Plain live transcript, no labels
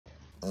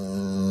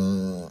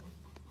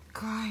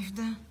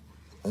Kaydı.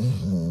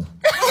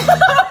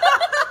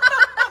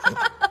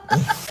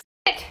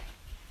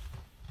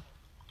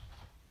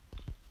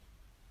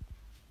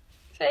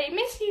 Say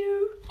miss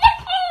you.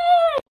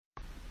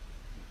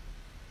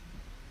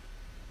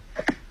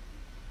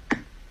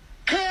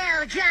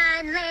 Kill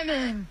John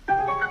Lennon.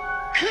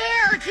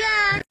 Kill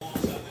John.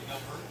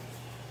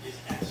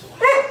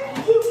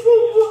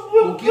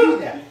 Well, give me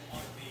that.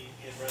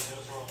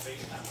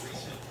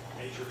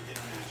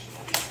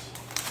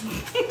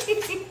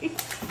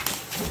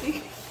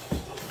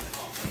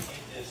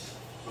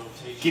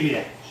 Give me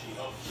that.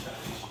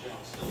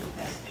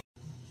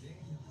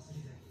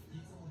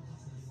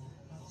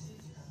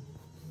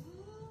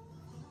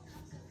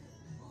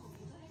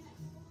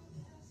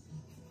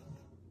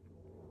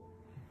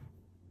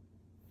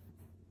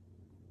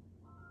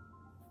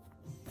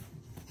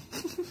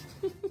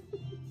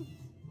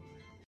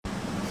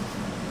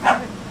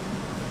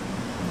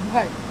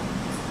 What?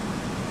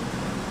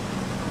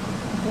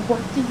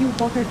 What do you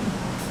want?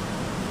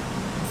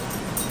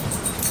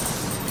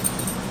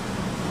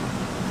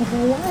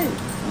 What?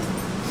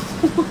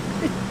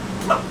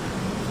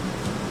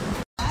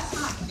 That's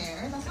not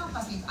fair. That's not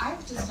puppies. I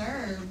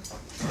deserve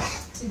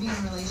to be in a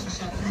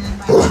relationship, and then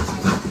by the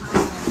time I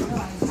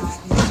realized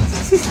that,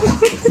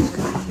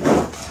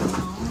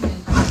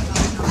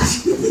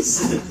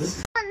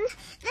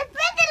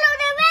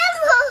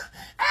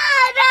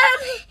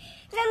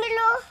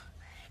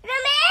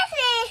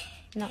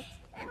 No.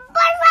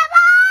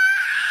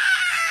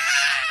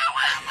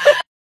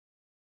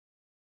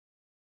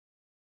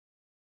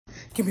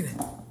 Give me that.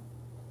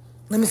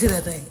 Let me see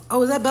that thing.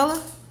 Oh, is that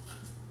Bella?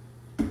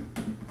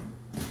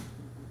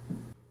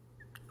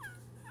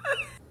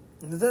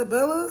 Is that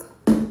Bella?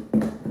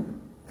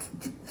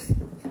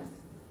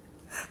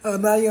 Oh,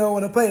 now you don't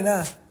want to play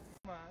now.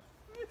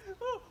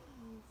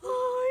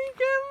 Ay,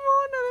 qué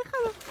mono,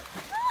 déjalo.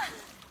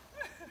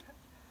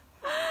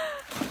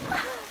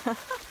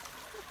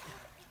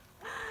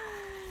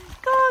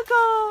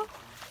 Coco.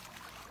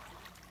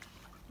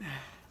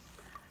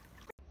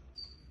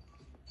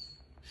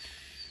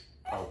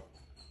 Oh.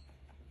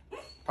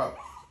 Oh.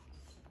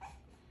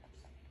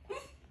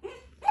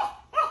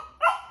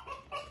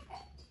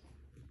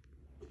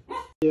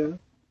 Yeah.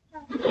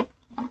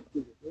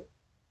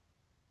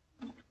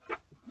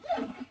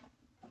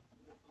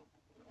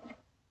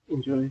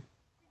 Enjoy.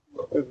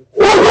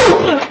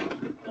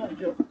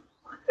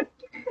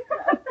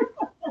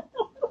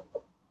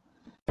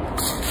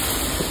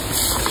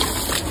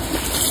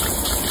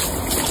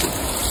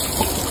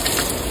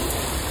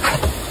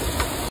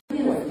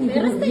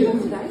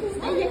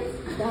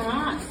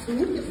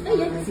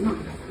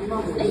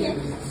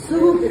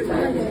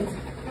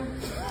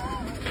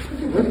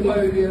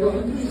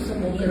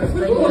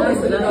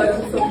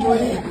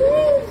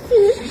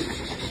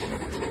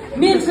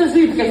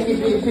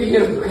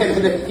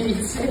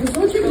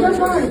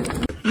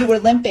 You were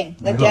limping.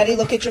 Let Daddy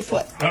look at your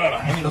foot.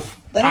 Let me look.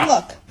 Let him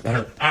look. Let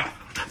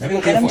me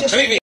look Let at him your just-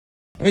 foot.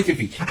 Let me see your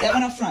feet. That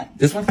one up front.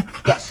 This one?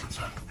 Yes.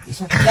 This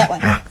one? That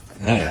one.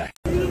 Yeah.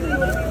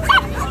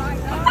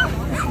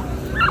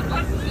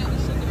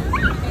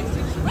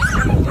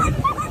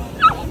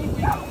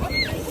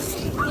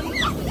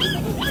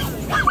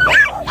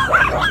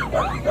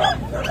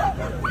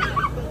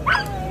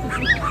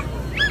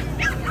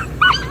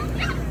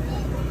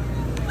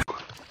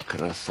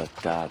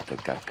 Красота ты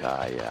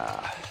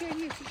какая,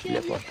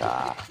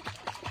 лепота.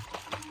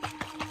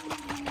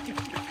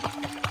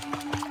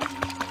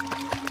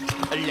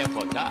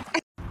 Лепота.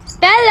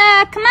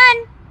 Bella, come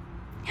on.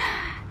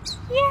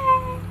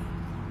 Yay.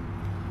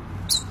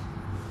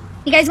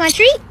 You guys want a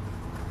treat?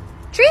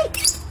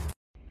 Treat.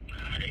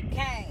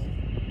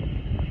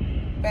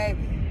 Kane,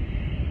 baby,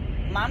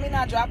 mommy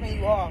not dropping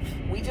you off.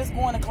 We just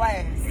going to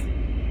class.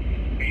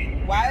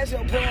 Why is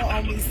your pull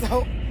on me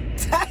so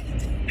tight?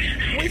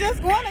 We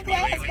just going to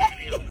class,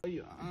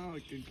 baby.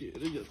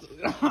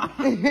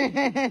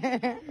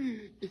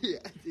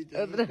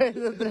 Otra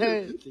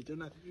vez.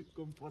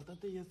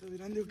 Compórtate, ya estás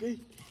grande, ¿ok?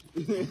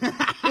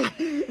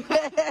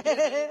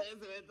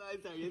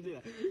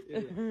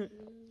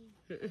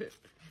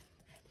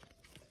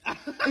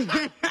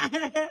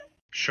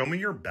 Show me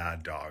your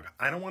bad dog.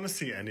 I don't want to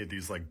see any of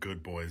these like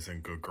good boys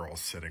and good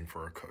girls sitting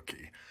for a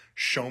cookie.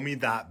 Show me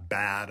that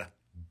bad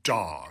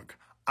dog.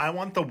 I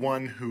want the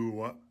one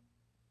who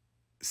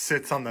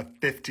sits on the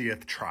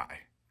 50th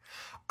try.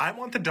 I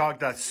want the dog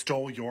that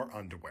stole your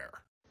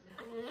underwear.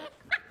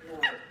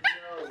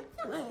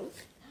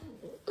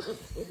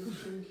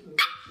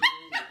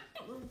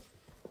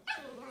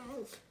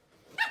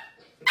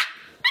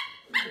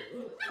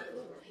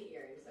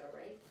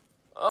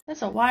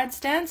 That's a wide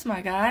stance, my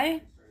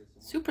guy.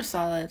 Super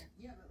solid.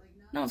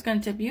 No one's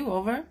gonna tip you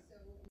over.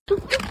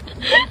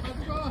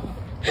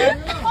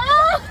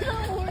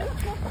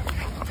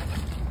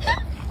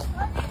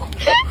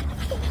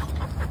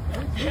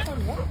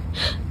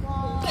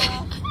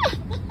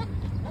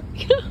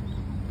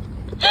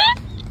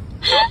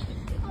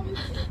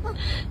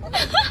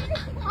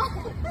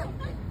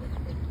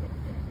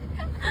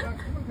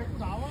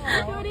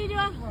 are you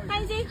doing?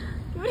 Heinzie?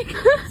 You want to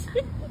come?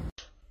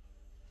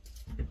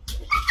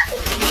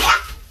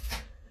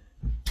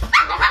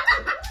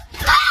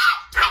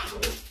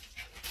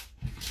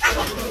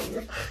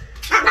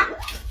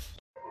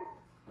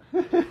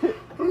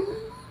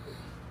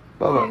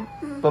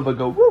 Bubba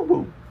go woo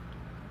woo.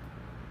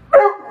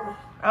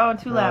 Oh,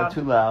 too loud.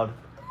 Too loud.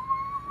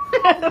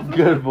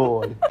 Good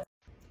boy.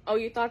 Oh,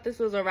 you thought this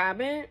was a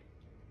rabbit?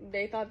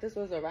 They thought this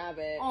was a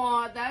rabbit.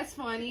 Aw, that's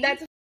funny.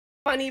 That's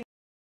funny.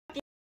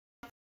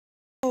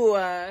 Ooh,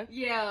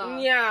 yeah.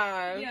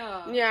 Yeah.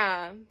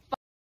 Yeah.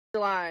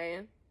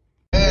 July.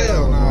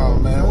 Hell no,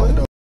 man. What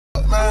the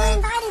fuck,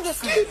 man?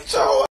 Get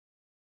your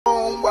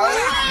on,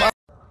 boy.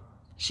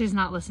 She's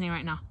not listening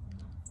right now.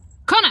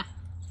 Kona!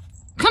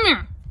 Come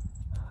here!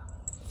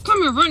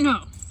 Come here right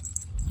now!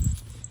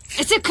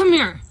 I said come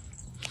here!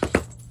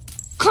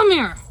 Come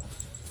here!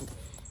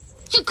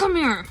 You come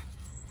here!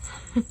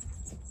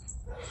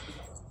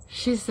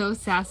 She's so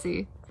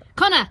sassy.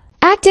 Kona!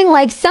 Acting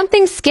like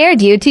something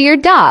scared you to your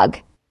dog.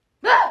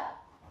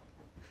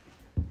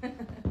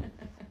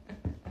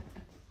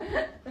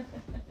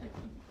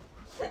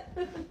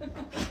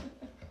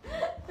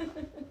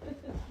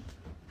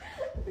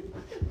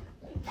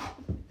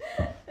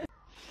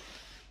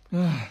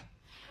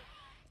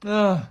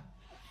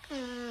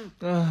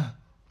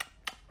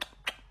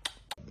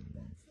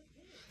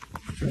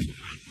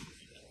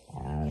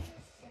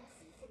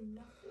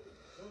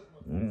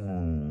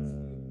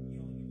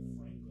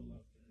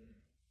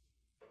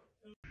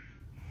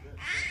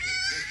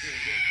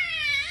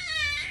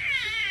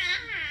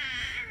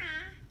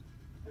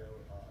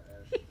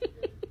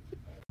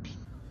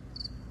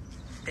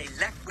 They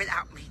left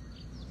without me.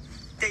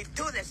 They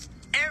do this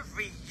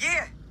every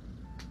year.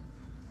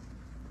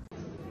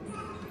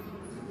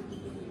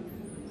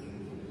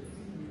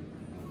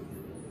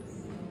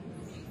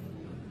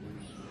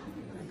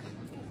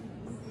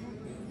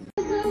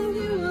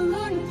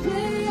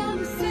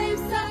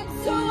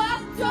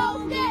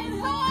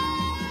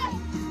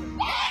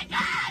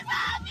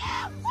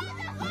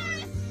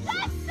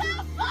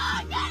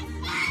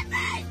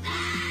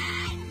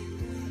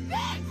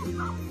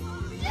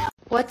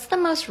 What's the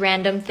most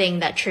random thing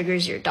that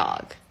triggers your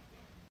dog?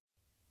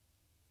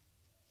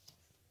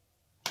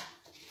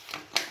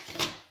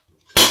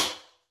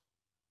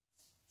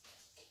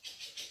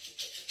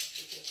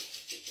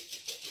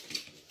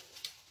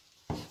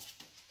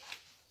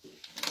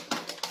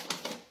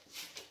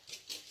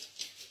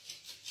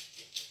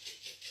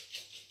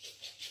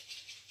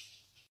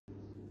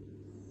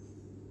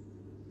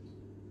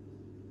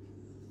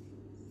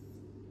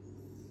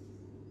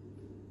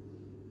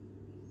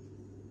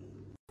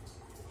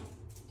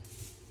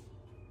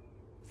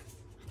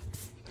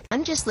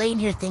 I'm just laying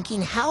here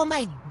thinking, how am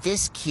I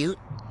this cute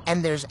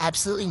and there's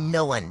absolutely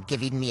no one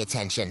giving me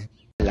attention?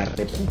 La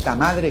reputa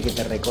madre que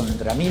te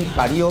recontra mil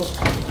parió,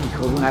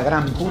 hijo de una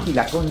gran puta y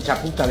la concha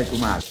puta de tu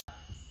madre.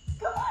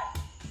 Come on!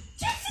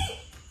 Gypsy!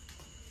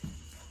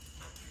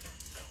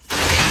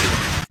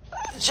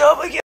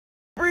 Jump again,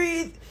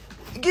 breathe,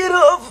 get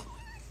up.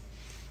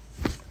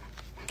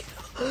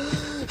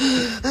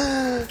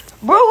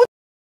 Bro, what's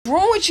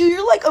wrong with you?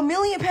 You're like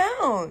 1,000,000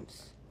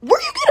 pounds.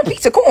 Where you get a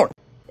piece of corn?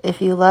 If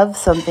you love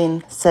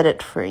something, set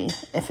it free.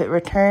 If it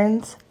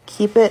returns,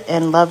 keep it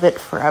and love it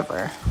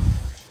forever.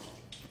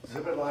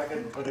 Zip it like it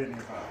and put it in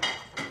your pocket.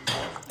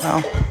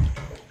 Oh.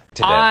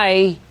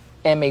 I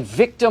am a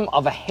victim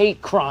of a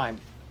hate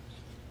crime.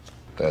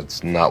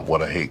 That's not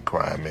what a hate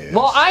crime is.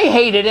 Well, I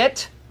hated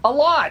it a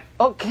lot.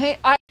 Okay,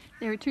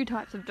 There are two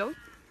types of dogs.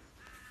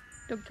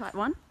 Dog type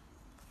 1.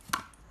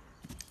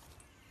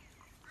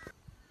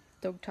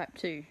 Dog type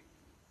 2.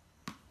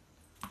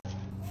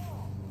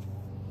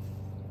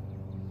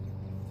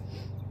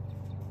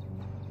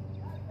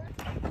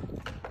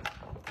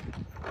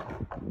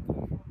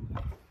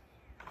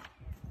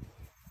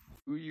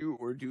 Do you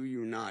or do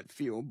you not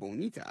feel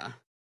bonita?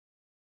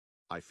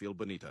 I feel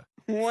bonita.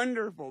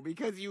 Wonderful,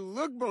 because you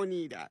look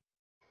bonita.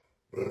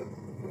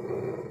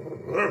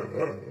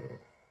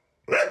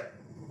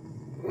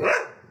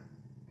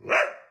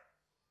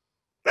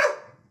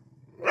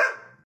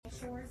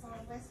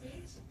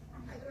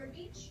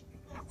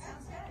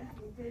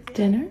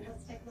 Dinner?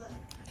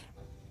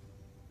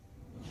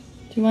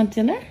 Do you want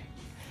dinner?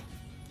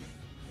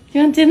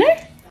 You want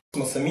dinner?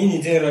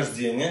 Самини день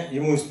рождения,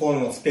 ему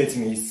исполнилось 5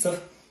 месяцев,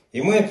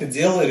 и мы это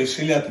дело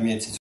решили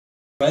отметить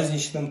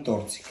праздничным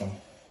тортиком.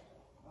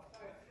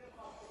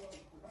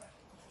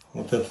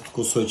 Вот этот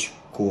кусочек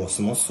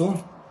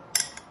космосу.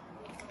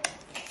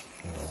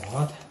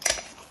 Вот.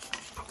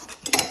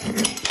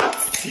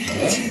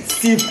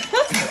 Стив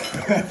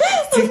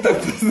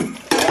так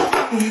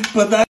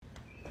подай.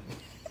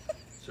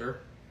 Sir,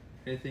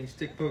 anything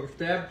stick, poke, or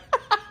stab?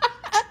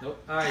 Nope.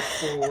 Eyes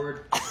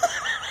forward.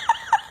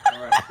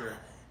 All right, sir.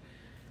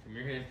 Come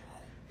your hand.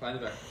 Find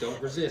the back.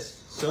 Don't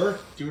resist, sir.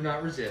 Do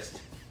not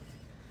resist,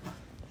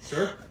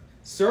 sir.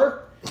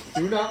 Sir,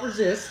 do not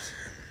resist,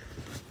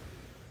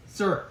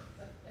 sir.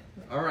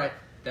 All right,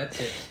 that's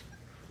it.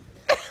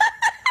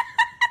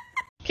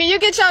 Can you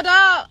get your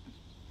dog?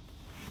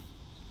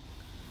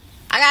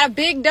 I got a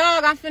big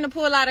dog I'm finna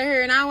pull out of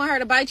here, and I don't want her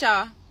to bite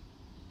y'all.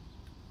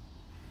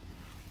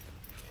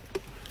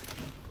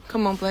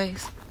 Come on,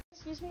 please.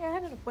 Excuse me, I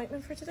had an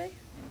appointment for today.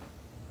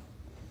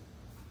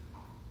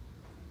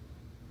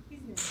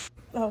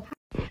 Oh.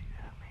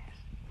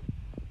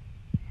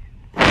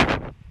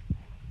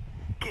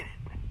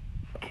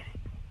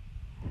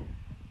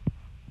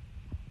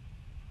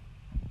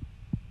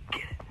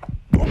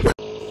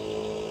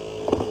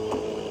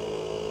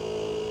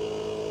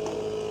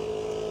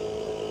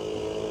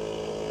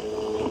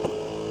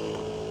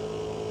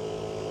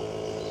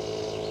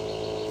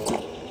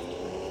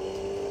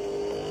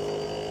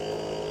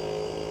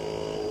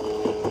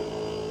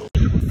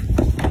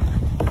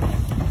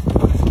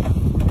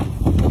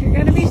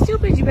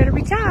 You better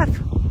be tough.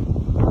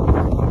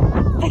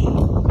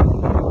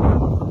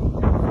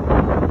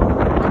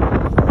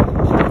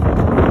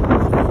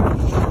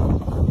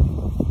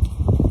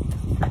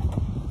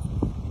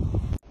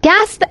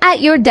 Gasp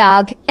at your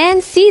dog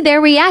and see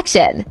their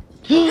reaction.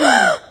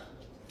 No.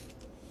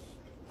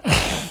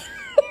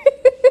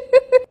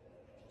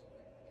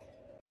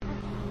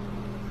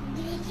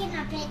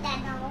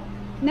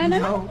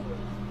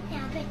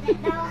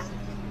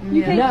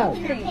 You can't no.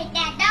 pet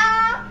that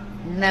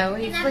dog. No,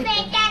 he's sleeping.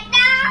 Pet that dog.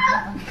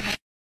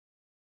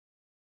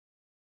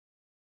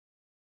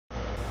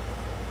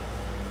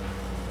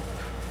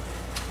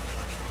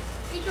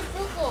 Eat your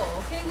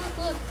football. Okay,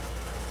 look.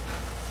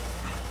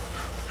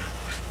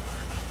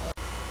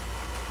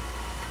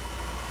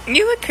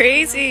 You look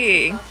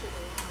crazy.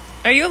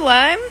 Are you a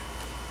lime?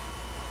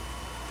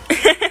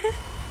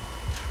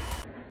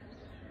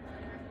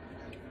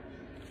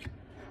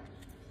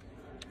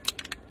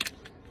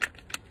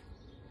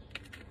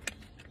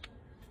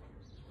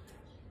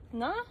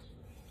 No?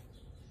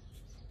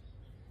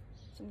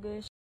 Some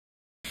good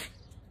shit.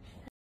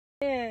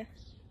 Yeah.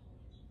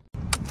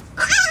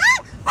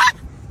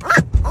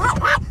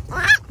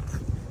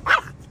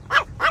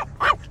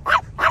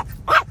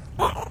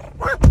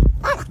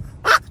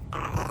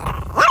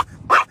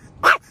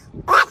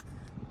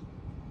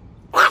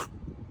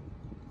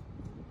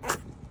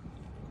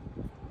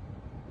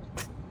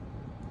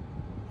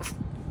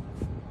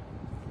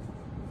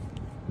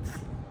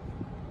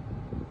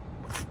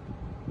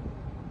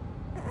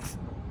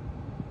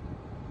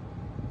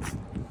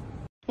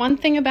 One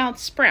thing about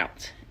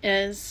Sprout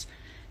is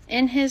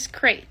in his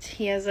crate,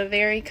 he has a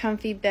very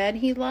comfy bed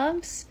he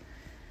loves.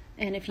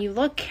 And if you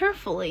look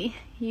carefully,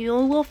 you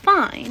will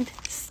find,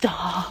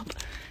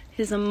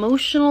 his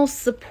emotional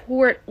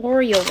support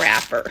Oreo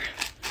wrapper.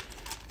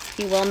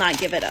 He will not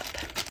give it up.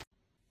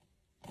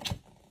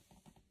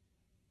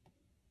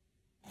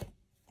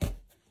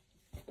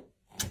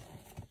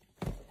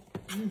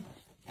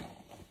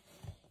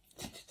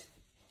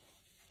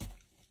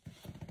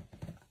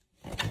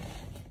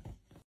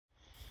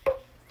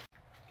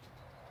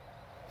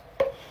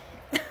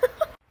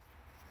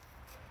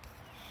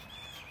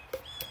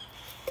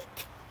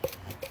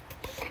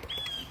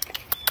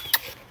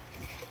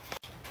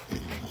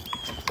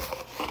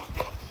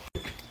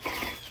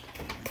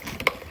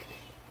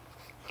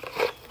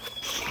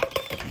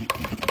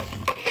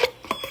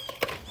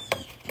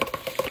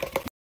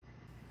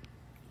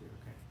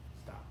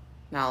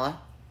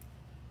 Nala,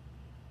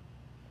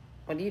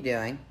 what are you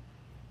doing?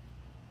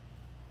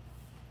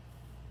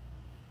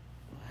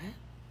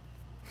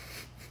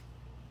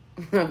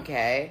 What?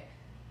 Okay.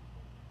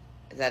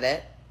 Is that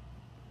it?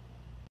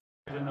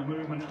 In the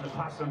movement and the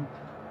passing.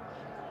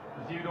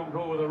 If you don't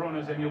go with the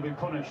runners, then you'll be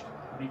punished.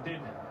 And he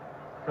did.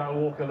 Kyle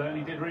Walker there, and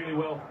he did really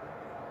well.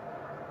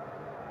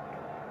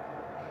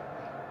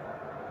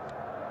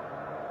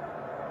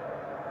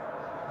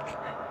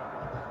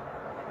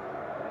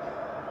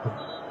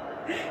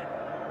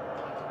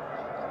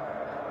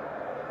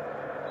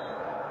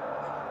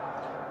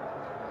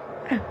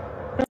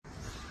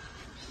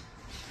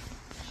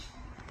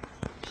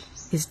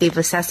 Is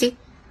Diva sassy?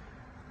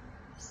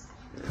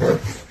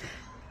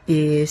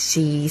 Is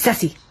she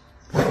sassy?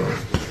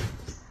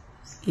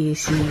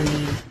 Is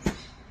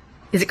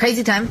it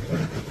crazy time?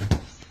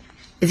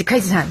 Is it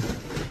crazy time?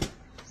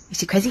 Is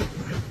she crazy?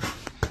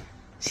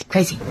 Is she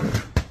crazy?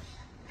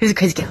 Who's a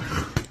crazy girl?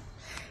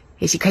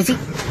 Is she crazy?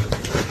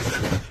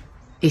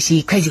 Is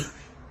she crazy?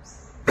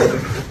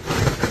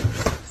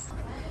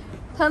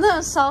 疼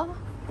疼手，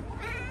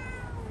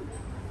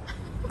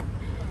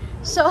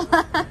手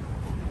了。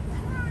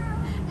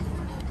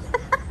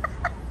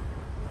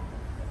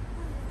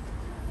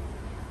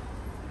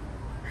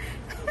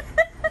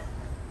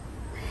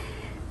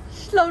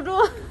搂住。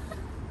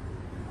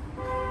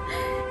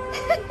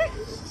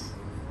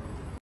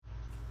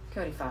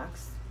Cody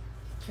Fox,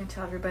 can you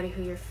tell everybody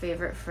who your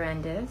favorite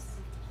friend is?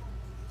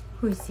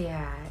 Who's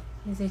that?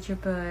 Is it your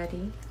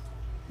buddy?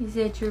 Is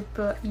it your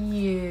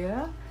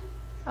yeah?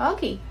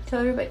 Okay,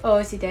 tell everybody.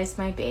 Oh, see, that's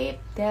my babe.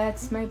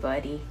 That's my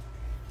buddy.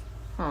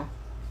 Huh.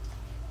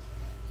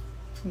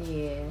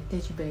 Yeah,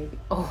 that's your baby.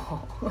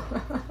 Oh.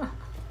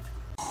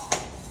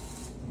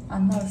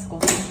 안 나올 수가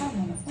없어. 사람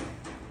많아서.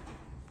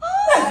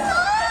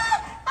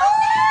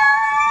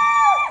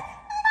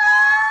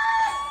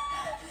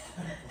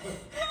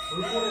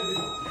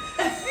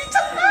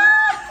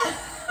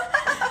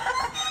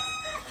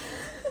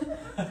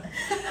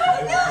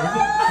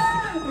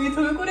 여기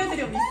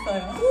돌고래들이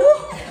있어요.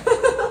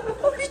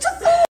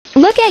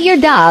 Look at your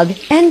dog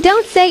and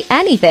don't say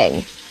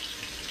anything.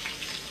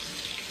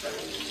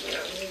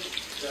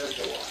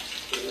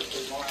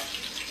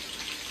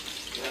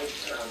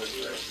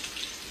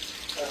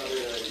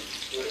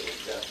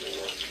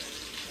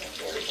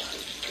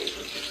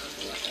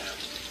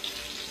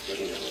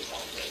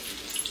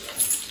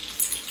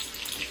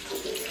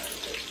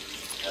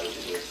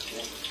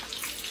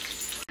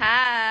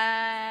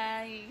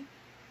 Hi.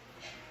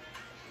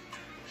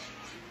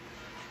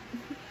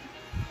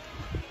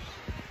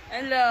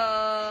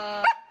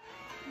 Hello.